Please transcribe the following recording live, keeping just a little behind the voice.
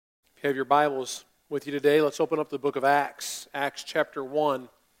You have your Bibles with you today. Let's open up the book of Acts, Acts chapter 1.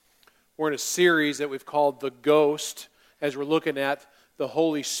 We're in a series that we've called The Ghost, as we're looking at the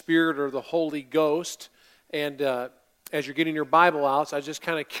Holy Spirit or the Holy Ghost. And as you're getting your Bible out, I was just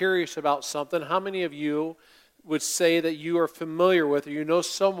kind of curious about something. How many of you would say that you are familiar with or you know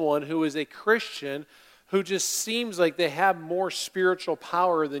someone who is a Christian who just seems like they have more spiritual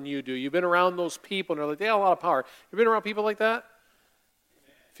power than you do? You've been around those people and they're like, they have a lot of power. You've been around people like that?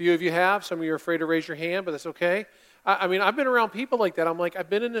 A few of you have. Some of you are afraid to raise your hand, but that's okay. I mean, I've been around people like that. I'm like, I've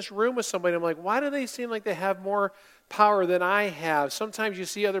been in this room with somebody. I'm like, why do they seem like they have more power than I have? Sometimes you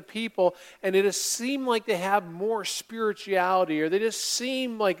see other people, and it just seems like they have more spirituality, or they just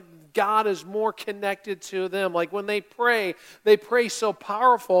seem like God is more connected to them. Like when they pray so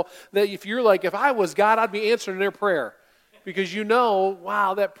powerful that if you're like, if I was God, I'd be answering their prayer. Because you know,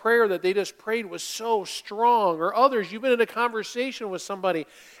 wow, that prayer that they just prayed was so strong. Or others, you've been in a conversation with somebody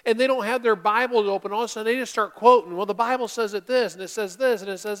and they don't have their Bible open. All of a sudden, they just start quoting, well, the Bible says it this, and it says this, and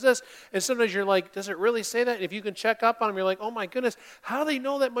it says this. And sometimes you're like, does it really say that? And if you can check up on them, you're like, oh my goodness, how do they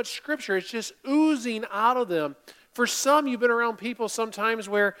know that much Scripture? It's just oozing out of them. For some, you've been around people sometimes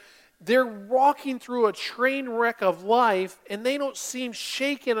where they're walking through a train wreck of life and they don't seem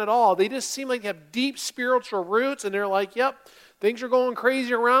shaken at all. They just seem like they have deep spiritual roots and they're like, yep, things are going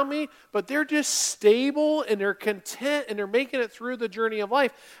crazy around me, but they're just stable and they're content and they're making it through the journey of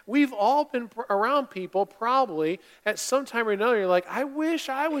life. We've all been around people probably at some time or another. You're like, I wish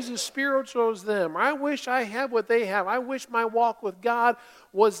I was as spiritual as them. Or I wish I had what they have. I wish my walk with God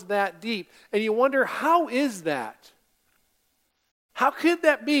was that deep. And you wonder, how is that? How could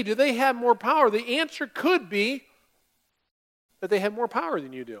that be? Do they have more power? The answer could be that they have more power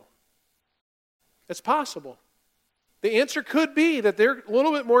than you do. It's possible. The answer could be that they're a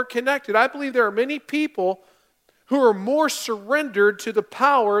little bit more connected. I believe there are many people who are more surrendered to the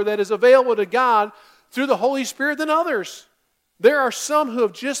power that is available to God through the Holy Spirit than others. There are some who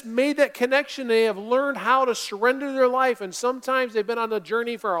have just made that connection. They have learned how to surrender their life, and sometimes they've been on the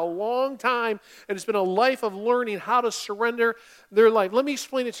journey for a long time, and it's been a life of learning how to surrender their life. Let me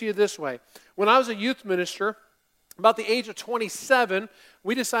explain it to you this way. When I was a youth minister, about the age of 27,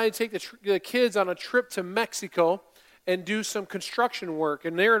 we decided to take the kids on a trip to Mexico and do some construction work.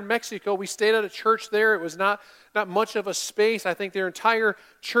 And there in Mexico, we stayed at a church there. It was not much of a space. I think their entire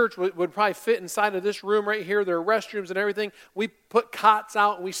church would probably fit inside of this room right here. There are restrooms and everything. We put cots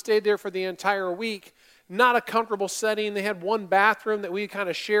out and we stayed there for the entire week. Not a comfortable setting. They had one bathroom that we kind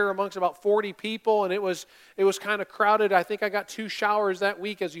of share amongst about 40 people, and it was kind of crowded. I think I got 2 showers that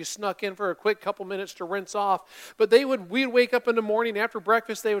week as you snuck in for a quick couple minutes to rinse off. But we'd wake up in the morning after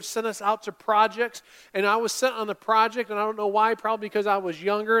breakfast. They would send us out to projects, and I was sent on the project, and I don't know why, probably because I was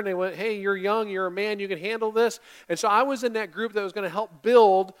younger, and they went, hey, you're young, you're a man, you can handle this. And so I was in that group that was going to help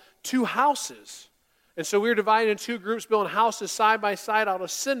build 2 houses. And so we were divided in 2 groups, building houses side by side out of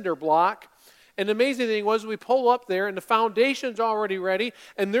cinder block. And the amazing thing was we pull up there and the foundation's already ready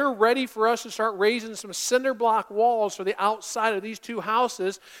and they're ready for us to start raising some cinder block walls for the outside of these 2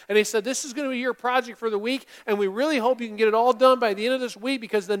 houses. And they said, this is going to be your project for the week and we really hope you can get it all done by the end of this week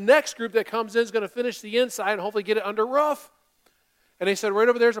because the next group that comes in is going to finish the inside and hopefully get it under roof. And they said, right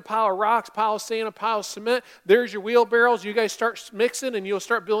over there's a pile of rocks, pile of sand, a pile of cement. There's your wheelbarrows. You guys start mixing and you'll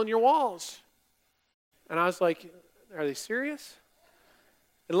start building your walls. And I was like, are they serious?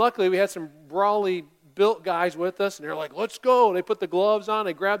 And luckily, we had some brawly built guys with us, and they're like, let's go. They put the gloves on,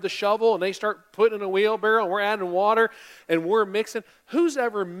 they grab the shovel, and they start putting in a wheelbarrow, and we're adding water, and we're mixing. Who's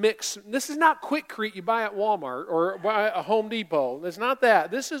ever mixed? This is not Quikrete you buy at Walmart or buy at Home Depot. It's not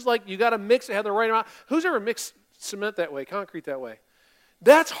that. This is like you got to mix it, have the right amount. Who's ever mixed cement that way, concrete that way?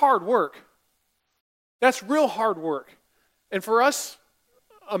 That's hard work. That's real hard work. And for us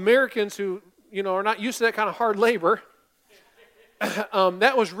Americans who, are not used to that kind of hard labor,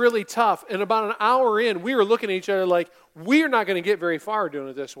 that was really tough. And about an hour in, we were looking at each other like, we're not going to get very far doing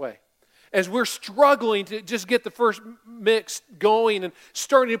it this way. As we're struggling to just get the first mix going and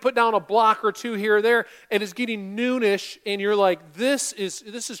starting to put down a block or 2 here or there, and it's getting noonish, and you're like, this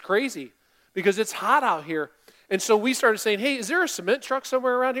is crazy because it's hot out here. And so we started saying, hey, is there a cement truck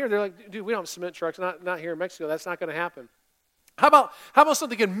somewhere around here? They're like, dude, we don't have cement trucks, not here in Mexico. That's not going to happen. How about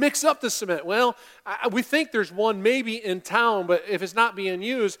something that can mix up the cement? Well, we think there's one maybe in town, but if it's not being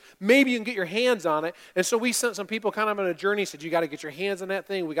used, maybe you can get your hands on it. And so we sent some people kind of on a journey, said, you got to get your hands on that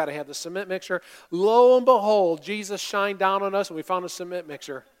thing. We got to have the cement mixer. Lo and behold, Jesus shined down on us, and we found a cement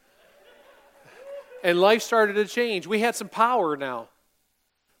mixer. And life started to change. We had some power now.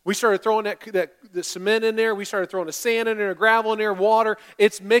 We started throwing the cement in there. We started throwing the sand in there, gravel in there, water.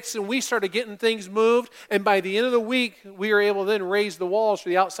 It's mixed, and we started getting things moved. And by the end of the week, we were able to then raise the walls for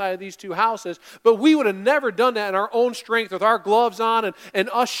the outside of these two houses. But we would have never done that in our own strength with our gloves on and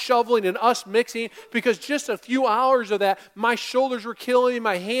us shoveling and us mixing, because just a few hours of that, my shoulders were killing me,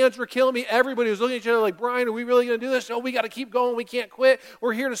 my hands were killing me. Everybody was looking at each other like, Brian, are we really going to do this? No, we got to keep going. We can't quit.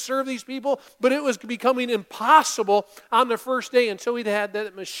 We're here to serve these people. But it was becoming impossible on the first day until we'd had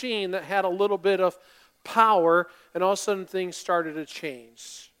that machine that had a little bit of power, and all of a sudden things started to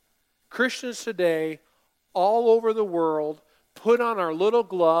change. Christians today, all over the world, put on our little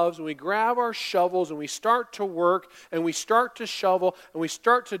gloves and we grab our shovels and we start to work and we start to shovel and we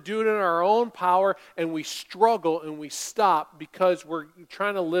start to do it in our own power, and we struggle and we stop because we're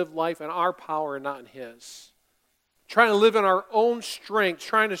trying to live life in our power and not in His. Trying to live in our own strength,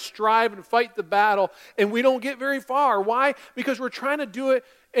 trying to strive and fight the battle, and we don't get very far. Why? Because we're trying to do it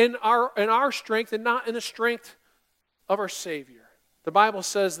in our strength and not in the strength of our Savior. The Bible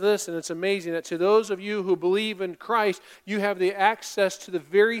says this, and it's amazing, that to those of you who believe in Christ, you have the access to the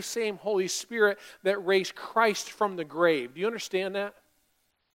very same Holy Spirit that raised Christ from the grave. Do you understand that?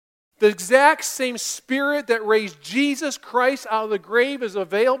 The exact same Spirit that raised Jesus Christ out of the grave is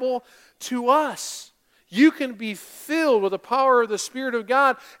available to us. You can be filled with the power of the Spirit of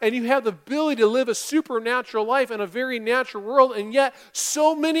God, and you have the ability to live a supernatural life in a very natural world, and yet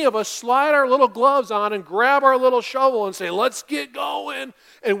so many of us slide our little gloves on and grab our little shovel and say, let's get going,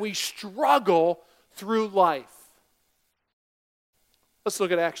 and we struggle through life. Let's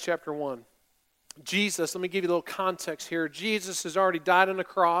look at Acts chapter 1. Jesus, let me give you a little context here. Jesus has already died on the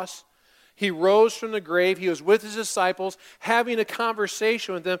cross. He rose from the grave. He was with his disciples, having a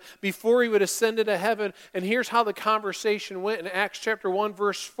conversation with them before he would ascend into heaven. And here's how the conversation went. In Acts chapter 1,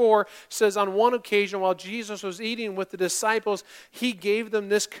 verse 4, says, on one occasion, while Jesus was eating with the disciples, he gave them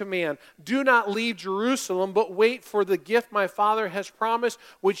this command: do not leave Jerusalem, but wait for the gift my Father has promised,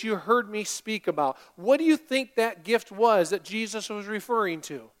 which you heard me speak about. What do you think that gift was that Jesus was referring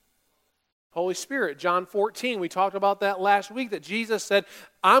to? Holy Spirit. John 14, we talked about that last week, that Jesus said,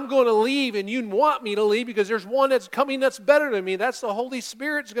 I'm going to leave and you want me to leave because there's one that's coming that's better than me. That's the Holy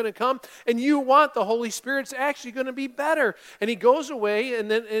Spirit's going to come, and you want the Holy Spirit's actually going to be better. And he goes away, and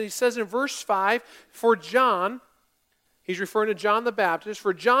he says in verse 5, for John, he's referring to John the Baptist,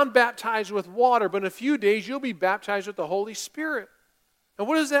 for John baptized with water, but in a few days you'll be baptized with the Holy Spirit. And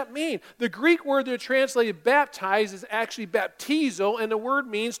what does that mean? The Greek word that translated baptize is actually baptizo, and the word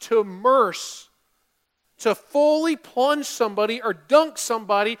means to immerse, to fully plunge somebody or dunk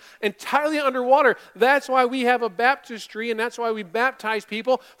somebody entirely underwater. That's why we have a baptistry, and that's why we baptize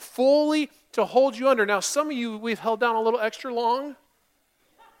people, fully to hold you under. Now, some of you, we've held down a little extra long.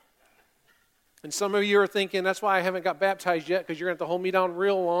 And some of you are thinking, that's why I haven't got baptized yet, because you're going to have to hold me down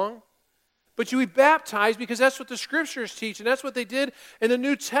real long. But you be baptized because that's what the Scriptures teach, and that's what they did in the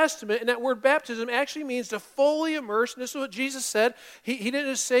New Testament. And that word baptism actually means to fully immerse. And this is what Jesus said. He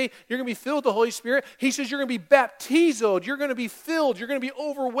didn't just say you're going to be filled with the Holy Spirit. He says you're going to be baptizoed. You're going to be filled. You're going to be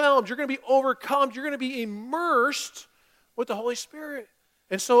overwhelmed. You're going to be overcome. You're going to be immersed with the Holy Spirit.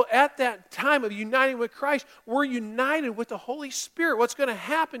 And so at that time of uniting with Christ, we're united with the Holy Spirit. What's going to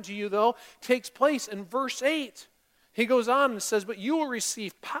happen to you, though, takes place in verse 8. He goes on and says, but you will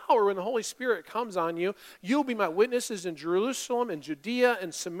receive power when the Holy Spirit comes on you. You'll be my witnesses in Jerusalem and Judea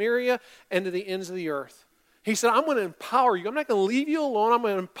and Samaria and to the ends of the earth. He said, I'm going to empower you. I'm not going to leave you alone. I'm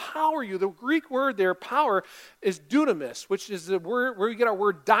going to empower you. The Greek word there, power, is dunamis, which is the word where we get our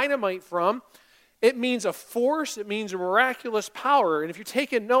word dynamite from. It means a force. It means a miraculous power. And if you're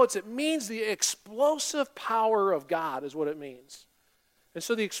taking notes, it means the explosive power of God is what it means. And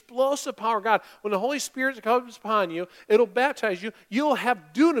so the explosive power of God, when the Holy Spirit comes upon you, it'll baptize you. You'll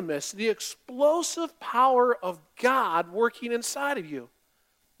have dunamis, the explosive power of God working inside of you.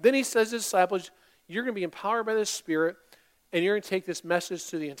 Then he says to his disciples, you're going to be empowered by the Spirit, and you're going to take this message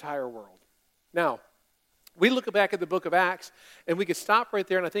to the entire world. Now, we look back at the book of Acts, and we could stop right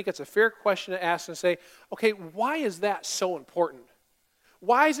there, and I think it's a fair question to ask and say, okay, why is that so important?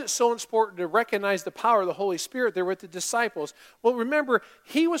 Why is it so important to recognize the power of the Holy Spirit there with the disciples? Well, remember,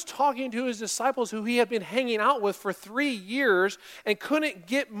 he was talking to his disciples who he had been hanging out with for 3 years and couldn't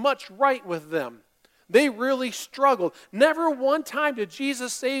get much right with them. They really struggled. Never one time did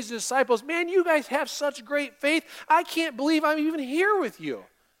Jesus say to his disciples, man, you guys have such great faith. I can't believe I'm even here with you.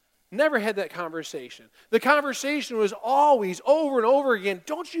 Never had that conversation. The conversation was always over and over again,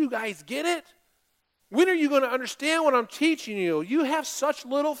 don't you guys get it? When are you going to understand what I'm teaching you? You have such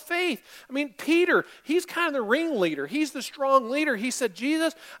little faith. I mean, Peter, he's kind of the ringleader. He's the strong leader. He said,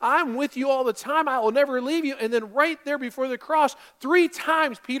 Jesus, I'm with you all the time. I will never leave you. And then right there before the cross, 3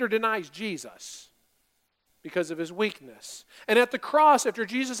 times Peter denies Jesus because of his weakness. And at the cross, after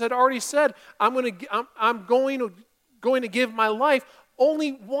Jesus had already said, I'm going to give my life,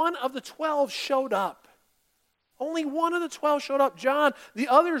 only one of the 12 showed up. Only one of the 12 showed up, John. The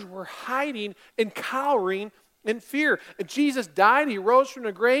others were hiding and cowering in fear. And Jesus died, he rose from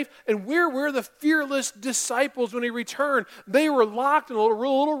the grave, and where were the fearless disciples when he returned? They were locked in a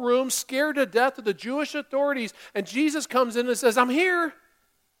little room, scared to death of the Jewish authorities. And Jesus comes in and says, I'm here.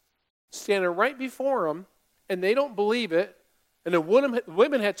 Standing right before them, and they don't believe it. And the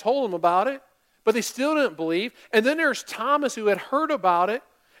women had told them about it, but they still didn't believe. And then there's Thomas who had heard about it,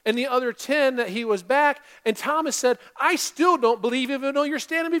 and the other 10 that he was back. And Thomas said, I still don't believe even though you're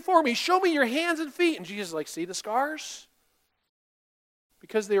standing before me. Show me your hands and feet. And Jesus is like, see the scars?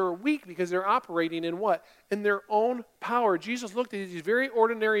 Because they were weak, because they're operating in what? In their own power. Jesus looked at these very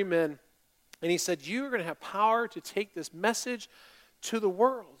ordinary men, and he said, you're going to have power to take this message to the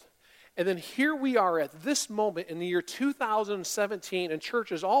world. And then here we are at this moment in the year 2017, and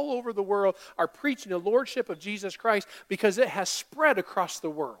churches all over the world are preaching the lordship of Jesus Christ because it has spread across the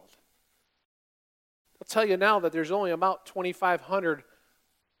world. I'll tell you now that there's only about 2,500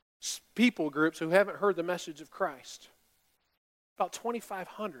 people groups who haven't heard the message of Christ. About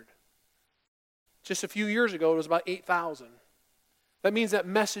 2,500. Just a few years ago, it was about 8,000. That means that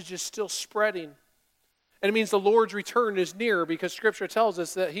message is still spreading. And it means the Lord's return is near, because Scripture tells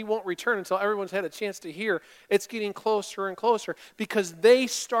us that he won't return until everyone's had a chance to hear. It's getting closer and closer because they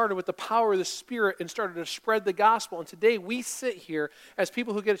started with the power of the Spirit and started to spread the gospel. And today we sit here as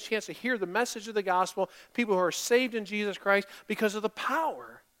people who get a chance to hear the message of the gospel, people who are saved in Jesus Christ because of the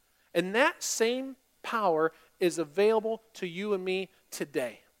power. And that same power is available to you and me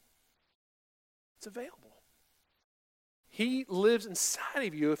today. It's available. He lives inside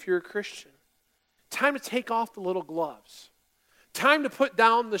of you if you're a Christian. Time to take off the little gloves. Time to put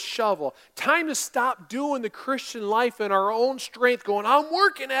down the shovel. Time to stop doing the Christian life in our own strength, going, I'm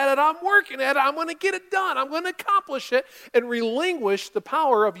working at it, I'm going to get it done, I'm going to accomplish it, and relinquish the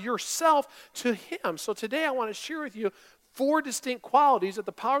power of yourself to him. So today I want to share with you 4 distinct qualities that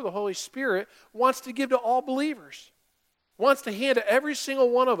the power of the Holy Spirit wants to give to all believers. Wants to hand to every single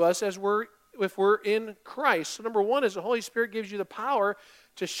one of us if we're in Christ. So number 1 is the Holy Spirit gives you the power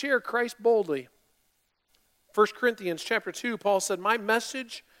to share Christ boldly. 1 Corinthians chapter 2, Paul said, my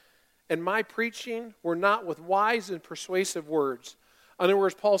message and my preaching were not with wise and persuasive words. In other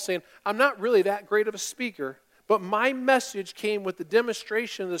words, Paul's saying, I'm not really that great of a speaker, but my message came with the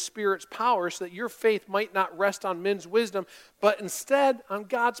demonstration of the Spirit's power so that your faith might not rest on men's wisdom, but instead on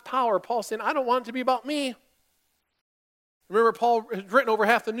God's power. Paul's saying, I don't want it to be about me. Remember, Paul has written over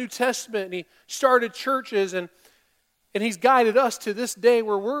half the New Testament, and he started churches, and he's guided us to this day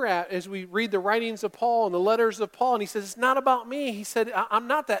where we're at as we read the writings of Paul and the letters of Paul. And he says, it's not about me. He said, I'm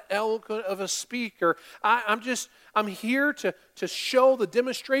not that eloquent of a speaker. I'm here to show the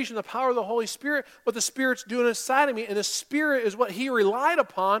demonstration of the power of the Holy Spirit, what the Spirit's doing inside of me. And the Spirit is what he relied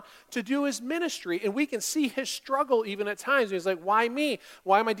upon to do his ministry. And we can see his struggle even at times. He's like, why me?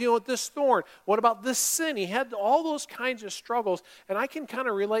 Why am I dealing with this thorn? What about this sin? He had all those kinds of struggles. And I can kind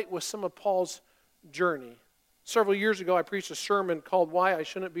of relate with some of Paul's journey. Several years ago, I preached a sermon called Why I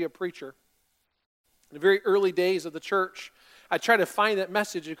Shouldn't Be a Preacher. In the very early days of the church, I tried to find that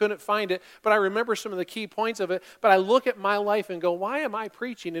message. I couldn't find it, but I remember some of the key points of it. But I look at my life and go, why am I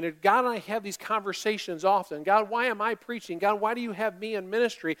preaching? And God and I have these conversations often. God, why am I preaching? God, why do you have me in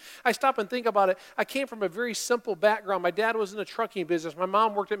ministry? I stop and think about it. I came from a very simple background. My dad was in the trucking business. My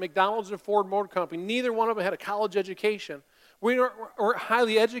mom worked at McDonald's and Ford Motor Company. Neither one of them had a college education. We weren't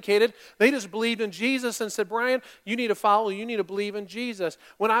highly educated. They just believed in Jesus and said, Brian, you need to follow, you need to believe in Jesus.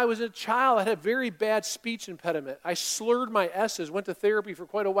 When I was a child, I had a very bad speech impediment. I slurred my S's, went to therapy for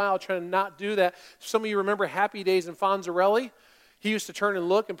quite a while trying to not do that. Some of you remember Happy Days in Fonzarelli? He used to turn and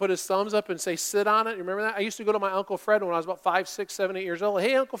look and put his thumbs up and say, sit on it. You remember that? I used to go to my Uncle Fred when I was about 5, 6, 7, 8 years old.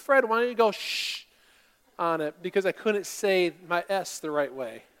 Hey, Uncle Fred, why don't you go shh on it? Because I couldn't say my S the right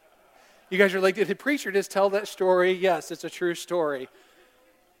way. You guys are like, did the preacher just tell that story? Yes, it's a true story.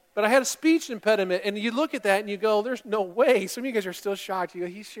 But I had a speech impediment, and you look at that and you go, there's no way. Some of you guys are still shocked. You go,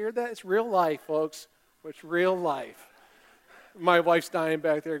 he shared that? It's real life, folks. It's real life. My wife's dying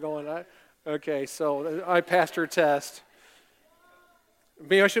back there going, okay, so I passed her test.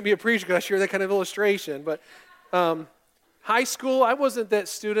 Maybe I shouldn't be a preacher because I share that kind of illustration. But high school, I wasn't that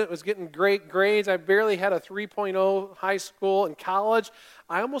student who was getting great grades. I barely had a 3.0 high school. In college,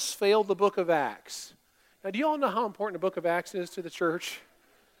 I almost failed the book of Acts. Now, do you all know how important the book of Acts is to the church?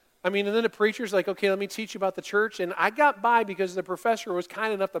 I mean, and then the preacher's like, okay, let me teach you about the church. And I got by because the professor was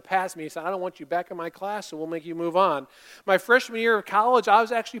kind enough to pass me. He said, I don't want you back in my class, so we'll make you move on. My freshman year of college, I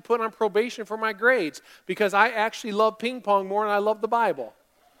was actually put on probation for my grades because I actually love ping pong more than I love the Bible.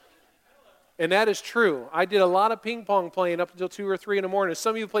 And that is true. I did a lot of ping pong playing up until 2 or 3 in the morning.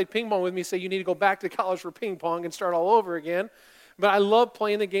 Some of you who played ping pong with me say you need to go back to college for ping pong and start all over again. But I love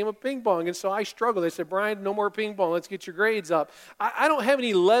playing the game of ping pong, and so I struggled. They said, Brian, no more ping pong. Let's get your grades up. I don't have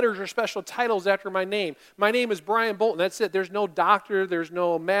any letters or special titles after my name. My name is Brian Bolton. That's it. There's no doctor. There's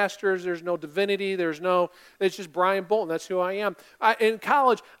no master's. There's no divinity. It's just Brian Bolton. That's who I am. In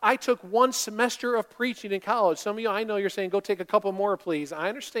college, I took 1 semester of preaching in college. Some of you, I know you're saying, go take a couple more, please. I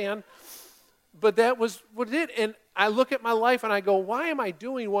understand. But that was what it did. And I look at my life and I go, why am I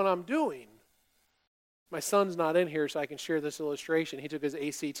doing what I'm doing? My son's not in here, so I can share this illustration. He took his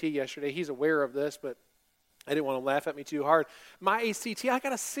ACT yesterday. He's aware of this, but I didn't want to laugh at me too hard. My ACT, I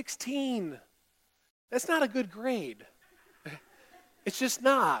got a 16. That's not a good grade. It's just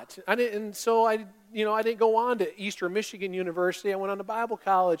not. I didn't go on to Eastern Michigan University. I went on to Bible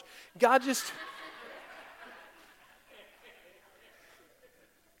college. God just...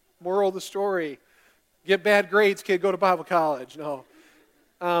 Moral of the story, get bad grades, kid, go to Bible college. No.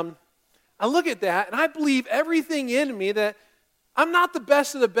 I look at that, and I believe everything in me that I'm not the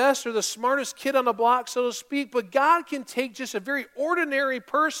best of the best or the smartest kid on the block, so to speak, but God can take just a very ordinary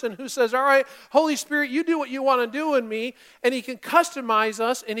person who says, all right, Holy Spirit, you do what you want to do in me, and He can customize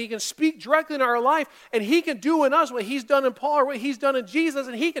us, and He can speak directly in our life, and He can do in us what He's done in Paul or what He's done in Jesus,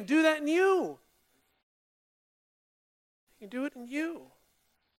 and He can do that in you. He can do it in you.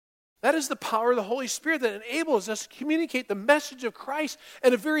 That is the power of the Holy Spirit that enables us to communicate the message of Christ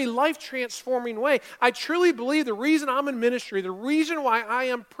in a very life-transforming way. I truly believe the reason I'm in ministry, the reason why I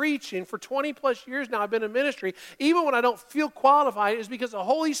am preaching for 20 plus years now, I've been in ministry, even when I don't feel qualified, is because the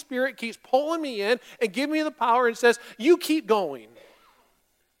Holy Spirit keeps pulling me in and giving me the power and says, you keep going.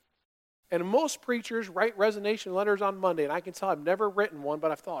 And most preachers write resignation letters on Monday, and I can tell I've never written one,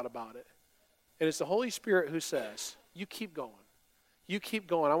 but I've thought about it. And it's the Holy Spirit who says, you keep going. You keep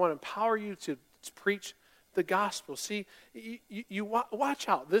going. I want to empower you to preach the gospel. See, you watch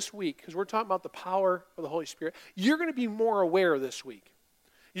out this week, because we're talking about the power of the Holy Spirit. You're going to be more aware this week.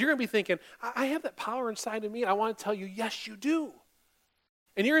 You're going to be thinking, I have that power inside of me, and I want to tell you, yes, you do.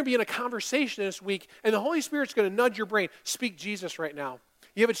 And you're going to be in a conversation this week, and the Holy Spirit's going to nudge your brain. Speak Jesus right now.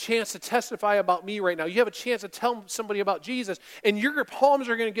 You have a chance to testify about me right now. You have a chance to tell somebody about Jesus, and your palms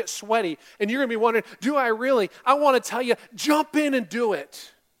are going to get sweaty, and you're going to be wondering, do I really? I want to tell you, jump in and do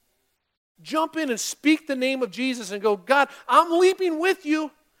it. Jump in and speak the name of Jesus and go, God, I'm leaping with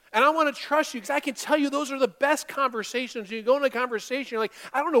you, and I want to trust you, because I can tell you those are the best conversations. You go into a conversation, you're like,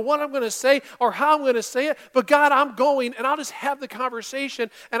 I don't know what I'm going to say or how I'm going to say it, but God, I'm going, and I'll just have the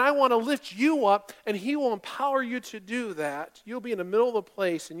conversation, and I want to lift you up, and He will empower you to do that. You'll be in the middle of the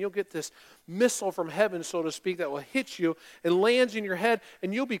place, and you'll get this missile from heaven, so to speak, that will hit you and lands in your head,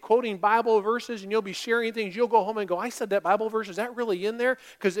 and you'll be quoting Bible verses, and you'll be sharing things. You'll go home and go, I said that Bible verse, is that really in there?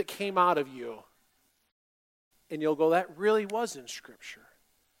 Because it came out of you. And you'll go, that really was in Scripture.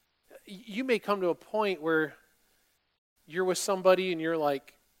 You may come to a point where you're with somebody and you're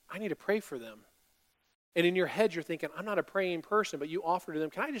like, I need to pray for them. And in your head you're thinking, I'm not a praying person, but you offer to them,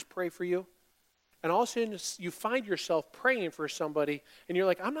 can I just pray for you? And all of a sudden you find yourself praying for somebody, and you're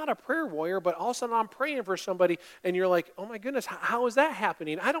like, I'm not a prayer warrior, but all of a sudden I'm praying for somebody, and you're like, oh my goodness, how is that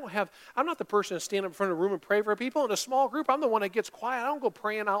happening? I'm not the person to stand up in front of a room and pray for people. In a small group, I'm the one that gets quiet. I don't go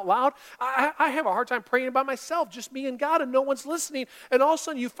praying out loud. I have a hard time praying by myself, just me and God, and no one's listening. And all of a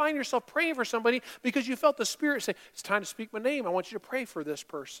sudden you find yourself praying for somebody because you felt the Spirit say, it's time to speak my name. I want you to pray for this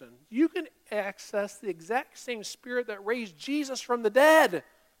person. You can access the exact same Spirit that raised Jesus from the dead.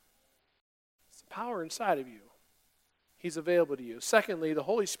 Power inside of you. He's available to you. Secondly, the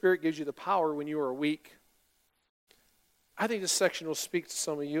Holy Spirit gives you the power when you are weak. I think this section will speak to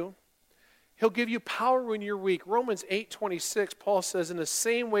some of you. He'll give you power when you're weak. Romans 8:26, Paul says, in the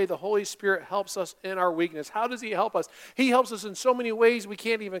same way the Holy Spirit helps us in our weakness. How does He help us? He helps us in so many ways we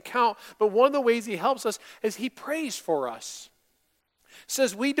can't even count, but one of the ways He helps us is He prays for us.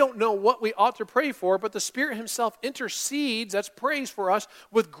 Says we don't know what we ought to pray for, but the Spirit Himself intercedes, that's prays for us,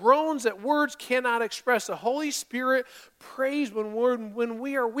 with groans that words cannot express. The Holy Spirit prays when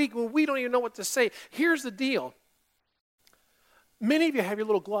we are weak, when we don't even know what to say. Here's the deal. Many of you have your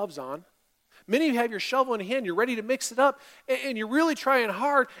little gloves on. Many of you have your shovel in hand, you're ready to mix it up, and you're really trying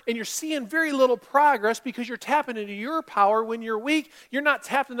hard, and you're seeing very little progress because you're tapping into your power when you're weak. You're not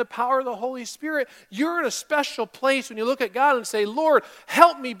tapping into the power of the Holy Spirit. You're in a special place when you look at God and say, Lord,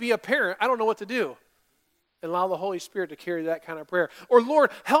 help me be a parent. I don't know what to do. and allow the Holy Spirit to carry that kind of prayer. Or, Lord,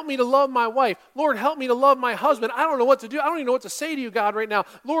 help me to love my wife. Lord, help me to love my husband. I don't know what to do. I don't even know what to say to you, God, right now.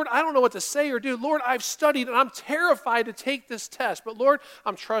 Lord, I don't know what to say or do. Lord, I've studied and I'm terrified to take this test. But, Lord,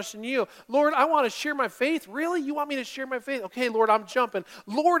 I'm trusting you. Lord, I want to share my faith. Really? You want me to share my faith? Okay, Lord, I'm jumping.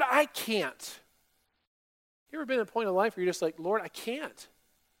 Lord, I can't. You ever been at a point in life where you're just like, Lord, I can't?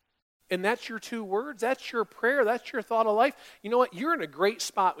 And that's your two words. That's your prayer. That's your thought of life. You know what? You're in a great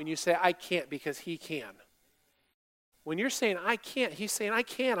spot when you say, I can't, because he can. When you're saying, I can't, he's saying, I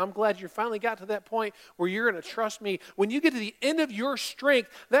can. I'm glad you finally got to that point where you're going to trust me. When you get to the end of your strength,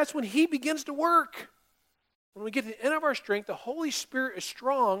 that's when he begins to work. When we get to the end of our strength, the Holy Spirit is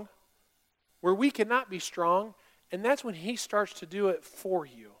strong where we cannot be strong, and that's when he starts to do it for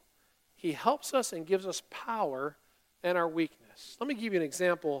you. He helps us and gives us power in our weakness. Let me give you an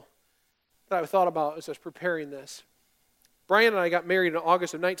example that I thought about as I was preparing this. Brian and I got married in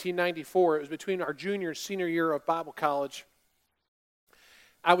August of 1994. It was between our junior and senior year of Bible college.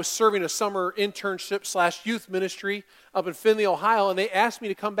 I was serving a summer internship / youth ministry up in Findlay, Ohio, and they asked me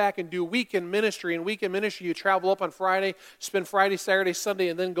to come back and do weekend ministry. And weekend ministry, you travel up on Friday, spend Friday, Saturday, Sunday,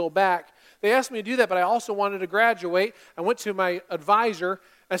 and then go back. They asked me to do that, but I also wanted to graduate. I went to my advisor.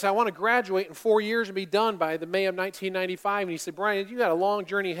 I said, I want to graduate in 4 years and be done by the May of 1995. And he said, Brian, you got a long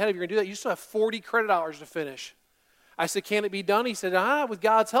journey ahead of you. You're going to do that. You still have 40 credit hours to finish. I said, can it be done? He said, with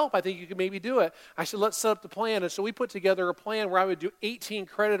God's help, I think you could maybe do it. I said, let's set up the plan. And so we put together a plan where I would do 18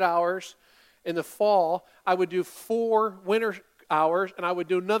 credit hours in the fall. I would do 4 winter hours, and I would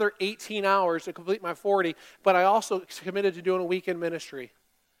do another 18 hours to complete my 40. But I also committed to doing a weekend ministry.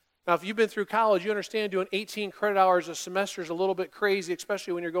 Now, if you've been through college, you understand doing 18 credit hours a semester is a little bit crazy,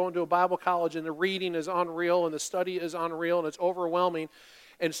 especially when you're going to a Bible college and the reading is unreal and the study is unreal and it's overwhelming.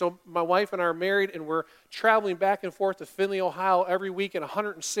 And so my wife and I are married, and we're traveling back and forth to Findlay, Ohio every week at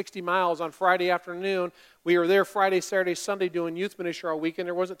 160 miles on Friday afternoon. We were there Friday, Saturday, Sunday doing youth ministry all weekend.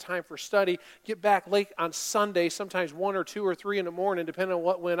 There wasn't time for study. Get back late on Sunday, sometimes 1 or 2 or 3 in the morning, depending on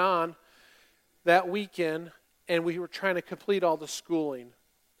what went on that weekend, and we were trying to complete all the schooling.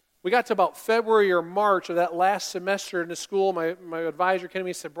 We got to about February or March of that last semester in the school. My advisor came to me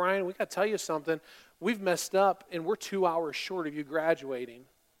and said, Brian, we got to tell you something. We've messed up, and we're 2 hours short of you graduating.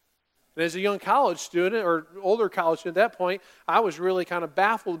 And as a young college student, or older college student at that point, I was really kind of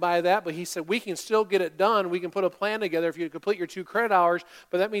baffled by that. But he said, we can still get it done. We can put a plan together if you complete your 2 credit hours.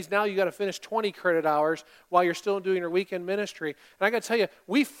 But that means now you got to finish 20 credit hours while you're still doing your weekend ministry. And I got to tell you,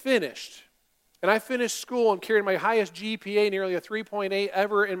 we finished. And I finished school and carried my highest GPA, nearly a 3.8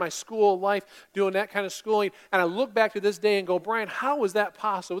 ever in my school life, doing that kind of schooling. And I look back to this day and go, Brian, how was that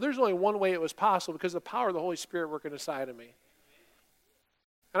possible? There's only one way it was possible, because of the power of the Holy Spirit working inside of me.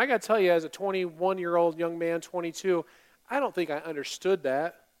 And I got to tell you, as a 21-year-old young man, 22, I don't think I understood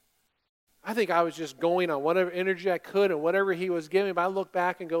that. I think I was just going on whatever energy I could and whatever he was giving. But I look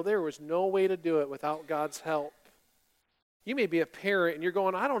back and go, there was no way to do it without God's help. You may be a parent and you're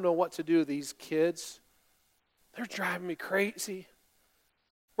going, I don't know what to do with these kids. They're driving me crazy.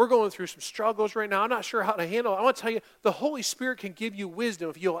 We're going through some struggles right now. I'm not sure how to handle it. I want to tell you, the Holy Spirit can give you wisdom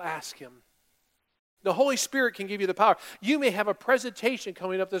if you'll ask him. The Holy Spirit can give you the power. You may have a presentation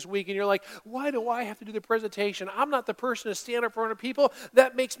coming up this week and you're like, why do I have to do the presentation? I'm not the person to stand up in front of people.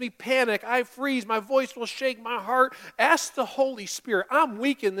 That makes me panic. I freeze. My voice will shake. My heart. Ask the Holy Spirit. I'm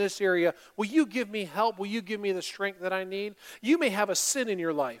weak in this area. Will you give me help? Will you give me the strength that I need? You may have a sin in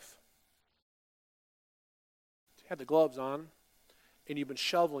your life. You had the gloves on and you've been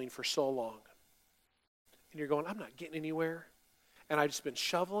shoveling for so long. And you're going, I'm not getting anywhere. And I've just been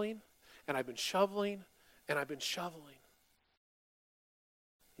shoveling. And I've been shoveling, and I've been shoveling.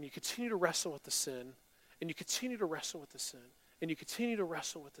 And you continue to wrestle with the sin, and you continue to wrestle with the sin, and you continue to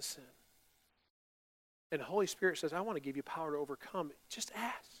wrestle with the sin. And the Holy Spirit says, I want to give you power to overcome. Just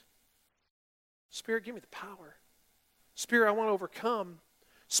ask. Spirit, give me the power. Spirit, I want to overcome.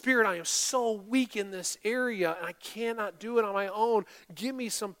 Spirit, I am so weak in this area, and I cannot do it on my own. Give me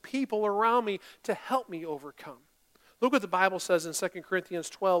some people around me to help me overcome. Look what the Bible says in 2 Corinthians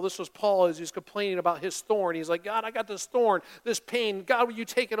 12. This was Paul as he's complaining about his thorn. He's like, God, I got this thorn, this pain. God, will you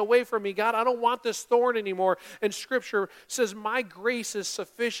take it away from me? God, I don't want this thorn anymore. And Scripture says, my grace is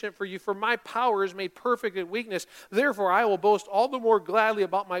sufficient for you, for my power is made perfect in weakness. Therefore, I will boast all the more gladly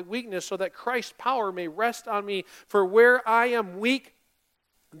about my weakness, so that Christ's power may rest on me. For where I am weak,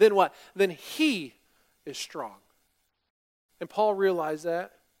 then what? Then he is strong. And Paul realized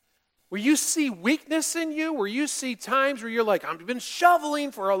that. Where you see weakness in you, where you see times where you're like, I've been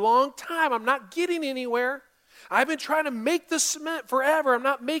shoveling for a long time, I'm not getting anywhere. I've been trying to make the cement forever. I'm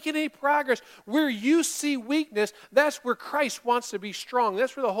not making any progress. Where you see weakness, that's where Christ wants to be strong.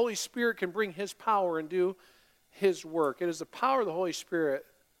 That's where the Holy Spirit can bring His power and do His work. It is the power of the Holy Spirit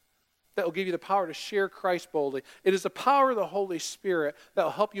that will give you the power to share Christ boldly. It is the power of the Holy Spirit that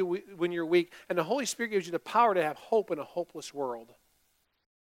will help you when you're weak. And the Holy Spirit gives you the power to have hope in a hopeless world.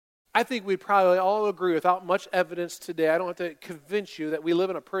 I think we'd probably all agree without much evidence today. I don't have to convince you that we live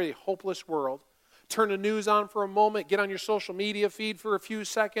in a pretty hopeless world. Turn the news on for a moment, get on your social media feed for a few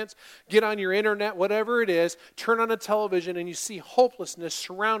seconds, get on your internet, whatever it is, turn on the television and you see hopelessness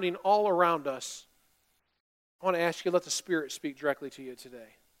surrounding all around us. I want to ask you, let the Spirit speak directly to you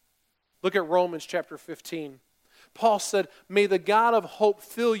today. Look at Romans chapter 15. Paul said, may the God of hope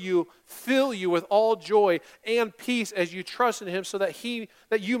fill you with all joy and peace as you trust in Him so that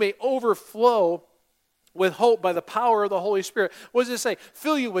you may overflow with hope by the power of the Holy Spirit. What does it say?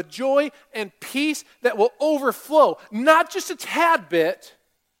 Fill you with joy and peace that will overflow. Not just a tad bit,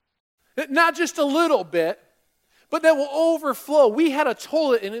 not just a little bit, but that will overflow. We had a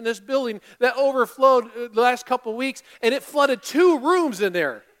toilet in this building that overflowed the last couple of weeks, and it flooded 2 rooms in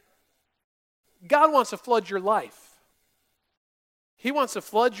there. God wants to flood your life. He wants to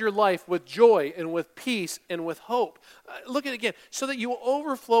flood your life with joy and with peace and with hope. Look at it again. So that you will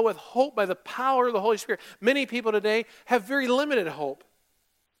overflow with hope by the power of the Holy Spirit. Many people today have very limited hope.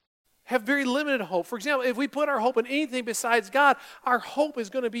 For example, if we put our hope in anything besides God, our hope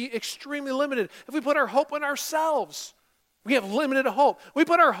is going to be extremely limited. If we put our hope in ourselves, we have limited hope. We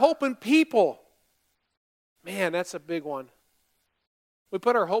put our hope in people. Man, that's a big one. We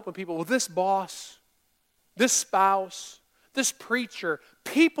put our hope in people. Well, this boss, this spouse, this preacher,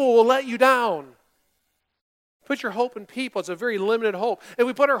 people will let you down. Put your hope in people. It's a very limited hope. And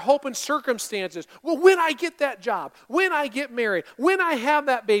we put our hope in circumstances. Well, when I get that job, when I get married, when I have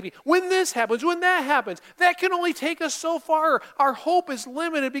that baby, when this happens, when that happens, that can only take us so far. Our hope is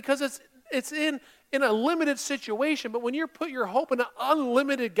limited because it's in a limited situation. But when you put your hope in an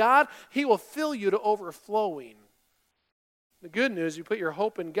unlimited God, He will fill you to overflowing. The good news, you put your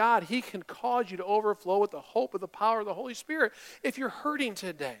hope in God, He can cause you to overflow with the hope of the power of the Holy Spirit. If you're hurting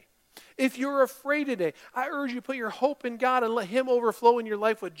today, if you're afraid today, I urge you to put your hope in God and let Him overflow in your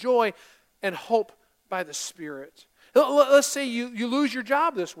life with joy and hope by the Spirit. Let's say you lose your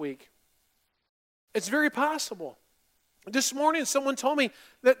job this week. It's very possible. This morning, someone told me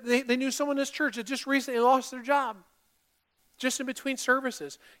that they knew someone in this church that just recently lost their job. Just in between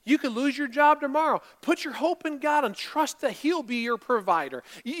services. You could lose your job tomorrow. Put your hope in God and trust that He'll be your provider.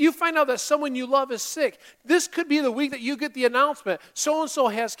 You find out that someone you love is sick. This could be the week that you get the announcement. So-and-so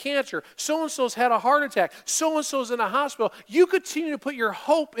has cancer. So-and-so's had a heart attack. So-and-so's in a hospital. You continue to put your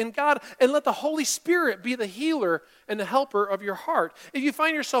hope in God and let the Holy Spirit be the healer and the helper of your heart. If you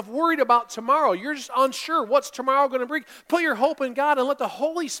find yourself worried about tomorrow, you're just unsure what's tomorrow going to bring, put your hope in God and let the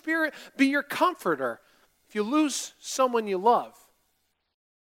Holy Spirit be your comforter. If you lose someone you love,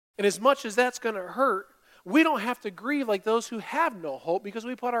 and as much as that's going to hurt, we don't have to grieve like those who have no hope because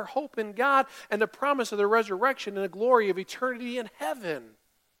we put our hope in God and the promise of the resurrection and the glory of eternity in heaven.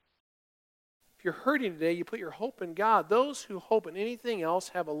 If you're hurting today, you put your hope in God. Those who hope in anything else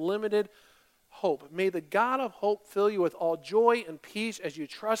have a limited hope. May the God of hope fill you with all joy and peace as you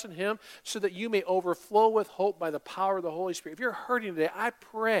trust in Him so that you may overflow with hope by the power of the Holy Spirit. If you're hurting today, I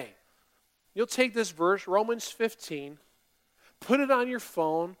pray you'll take this verse, Romans 15, put it on your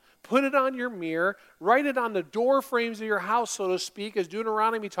phone, put it on your mirror, write it on the door frames of your house, so to speak, as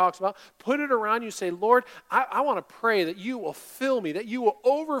Deuteronomy talks about. Put it around you. Say, Lord, I want to pray that you will fill me, that you will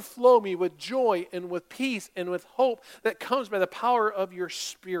overflow me with joy and with peace and with hope that comes by the power of your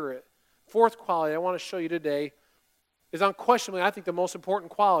Spirit. Fourth quality I want to show you today is unquestionably, I think, the most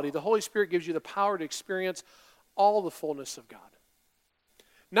important quality. The Holy Spirit gives you the power to experience all the fullness of God.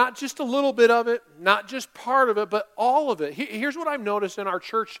 Not just a little bit of it, not just part of it, but all of it. Here's what I've noticed in our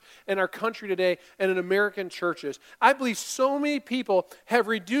church, in our country today, and in American churches. I believe so many people have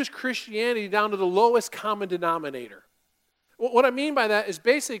reduced Christianity down to the lowest common denominator. What I mean by that is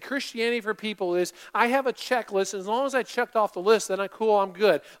basically Christianity for people is, I have a checklist, and as long as I checked off the list, then I'm cool, I'm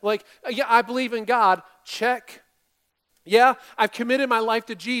good. Like, yeah, I believe in God, check. Yeah, I've committed my life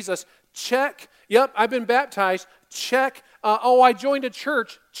to Jesus, check. Yep, I've been baptized, check. I joined a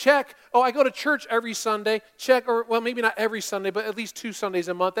church, check. I go to church every Sunday, check. Or, well, maybe not every Sunday, but at least 2 Sundays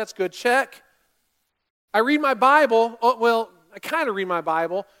a month, that's good, check. I read my Bible. I kind of read my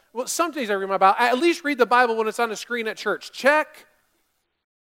Bible. Well, some days I read my Bible. I at least read the Bible when it's on the screen at church, check.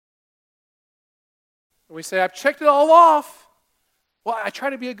 And we say, I've checked it all off. Well, I try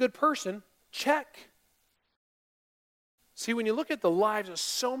to be a good person, check. See, when you look at the lives of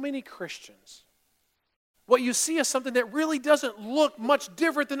so many Christians, what you see is something that really doesn't look much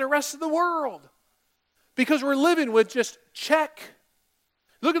different than the rest of the world. Because we're living with just check.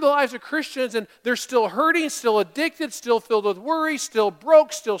 Look at the lives of Christians, and they're still hurting, still addicted, still filled with worry, still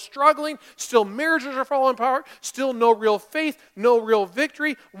broke, still struggling, still marriages are falling apart, still no real faith, no real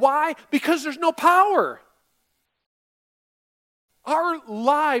victory. Why? Because there's no power. Our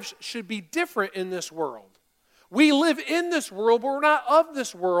lives should be different in this world. We live in this world, but we're not of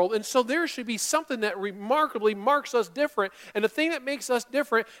this world, and so there should be something that remarkably marks us different, and the thing that makes us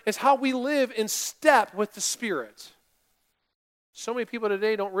different is how we live in step with the Spirit. So many people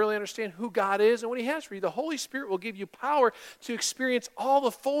today don't really understand who God is and what He has for you. The Holy Spirit will give you power to experience all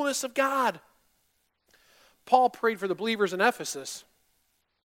the fullness of God. Paul prayed for the believers in Ephesus,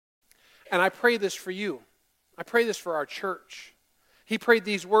 and I pray this for you. I pray this for our church. He prayed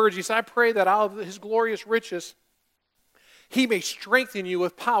these words. He said, I pray that out of His glorious riches, He may strengthen you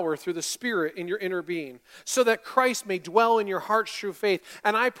with power through the Spirit in your inner being, so that Christ may dwell in your hearts through faith.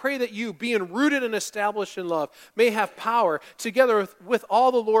 And I pray that you, being rooted and established in love, may have power, together with all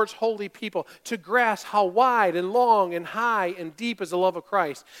the Lord's holy people, to grasp how wide and long and high and deep is the love of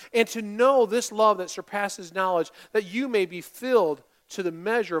Christ, and to know this love that surpasses knowledge, that you may be filled to the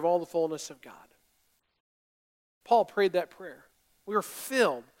measure of all the fullness of God. Paul prayed that prayer. We were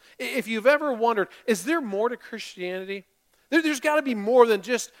filled. If you've ever wondered, is there more to Christianity? There's got to be more than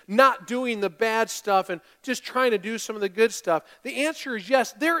just not doing the bad stuff and just trying to do some of the good stuff. The answer is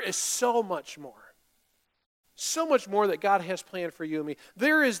yes, there is so much more. So much more that God has planned for you and me.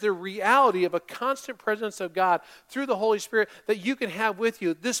 There is the reality of a constant presence of God through the Holy Spirit that you can have with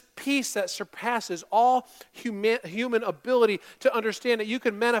you. This peace that surpasses all human ability to understand, that you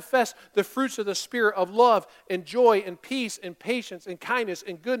can manifest the fruits of the Spirit of love and joy and peace and patience and kindness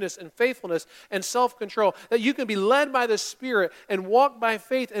and goodness and faithfulness and self-control. That you can be led by the Spirit and walk by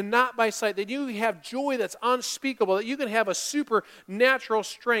faith and not by sight. That you have joy that's unspeakable. That you can have a supernatural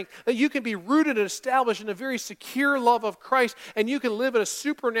strength. That you can be rooted and established in a very secure love of Christ, and you can live in a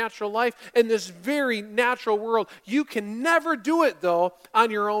supernatural life in this very natural world. You can never do it, though, on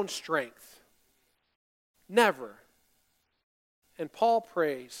your own strength. Never. And Paul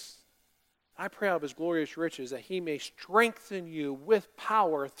prays, I pray out of His glorious riches that He may strengthen you with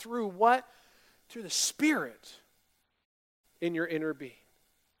power through what? Through the Spirit in your inner being.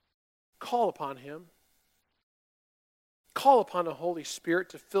 Call upon Him. Call upon the Holy Spirit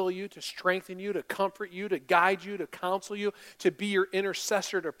to fill you, to strengthen you, to comfort you, to guide you, to counsel you, to be your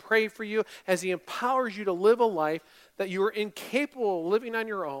intercessor, to pray for you, as He empowers you to live a life that you are incapable of living on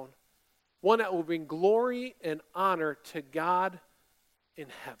your own, one that will bring glory and honor to God in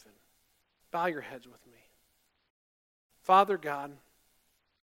heaven. Bow your heads with me. Father God,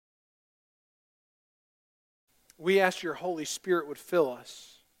 we ask Your Holy Spirit would fill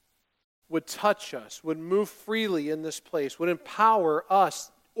us, would touch us, would move freely in this place, would empower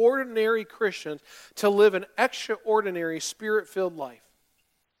us, ordinary Christians, to live an extraordinary Spirit-filled life.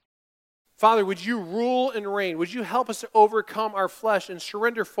 Father, would You rule and reign? Would You help us to overcome our flesh and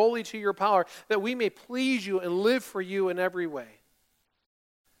surrender fully to Your power, that we may please You and live for You in every way?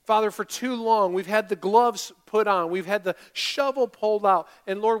 Father, for too long, we've had the gloves put on. We've had the shovel pulled out.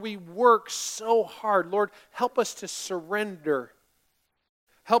 And Lord, we work so hard. Lord, help us to surrender.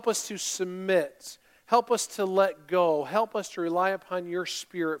 Help us to submit. Help us to let go. Help us to rely upon Your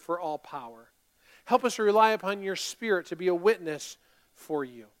Spirit for all power. Help us to rely upon Your Spirit to be a witness for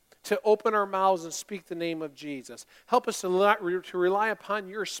You, to open our mouths and speak the name of Jesus. Help us to rely upon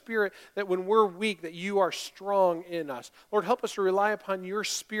Your Spirit, that when we're weak, that You are strong in us. Lord, help us to rely upon Your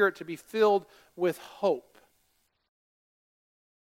Spirit to be filled with hope.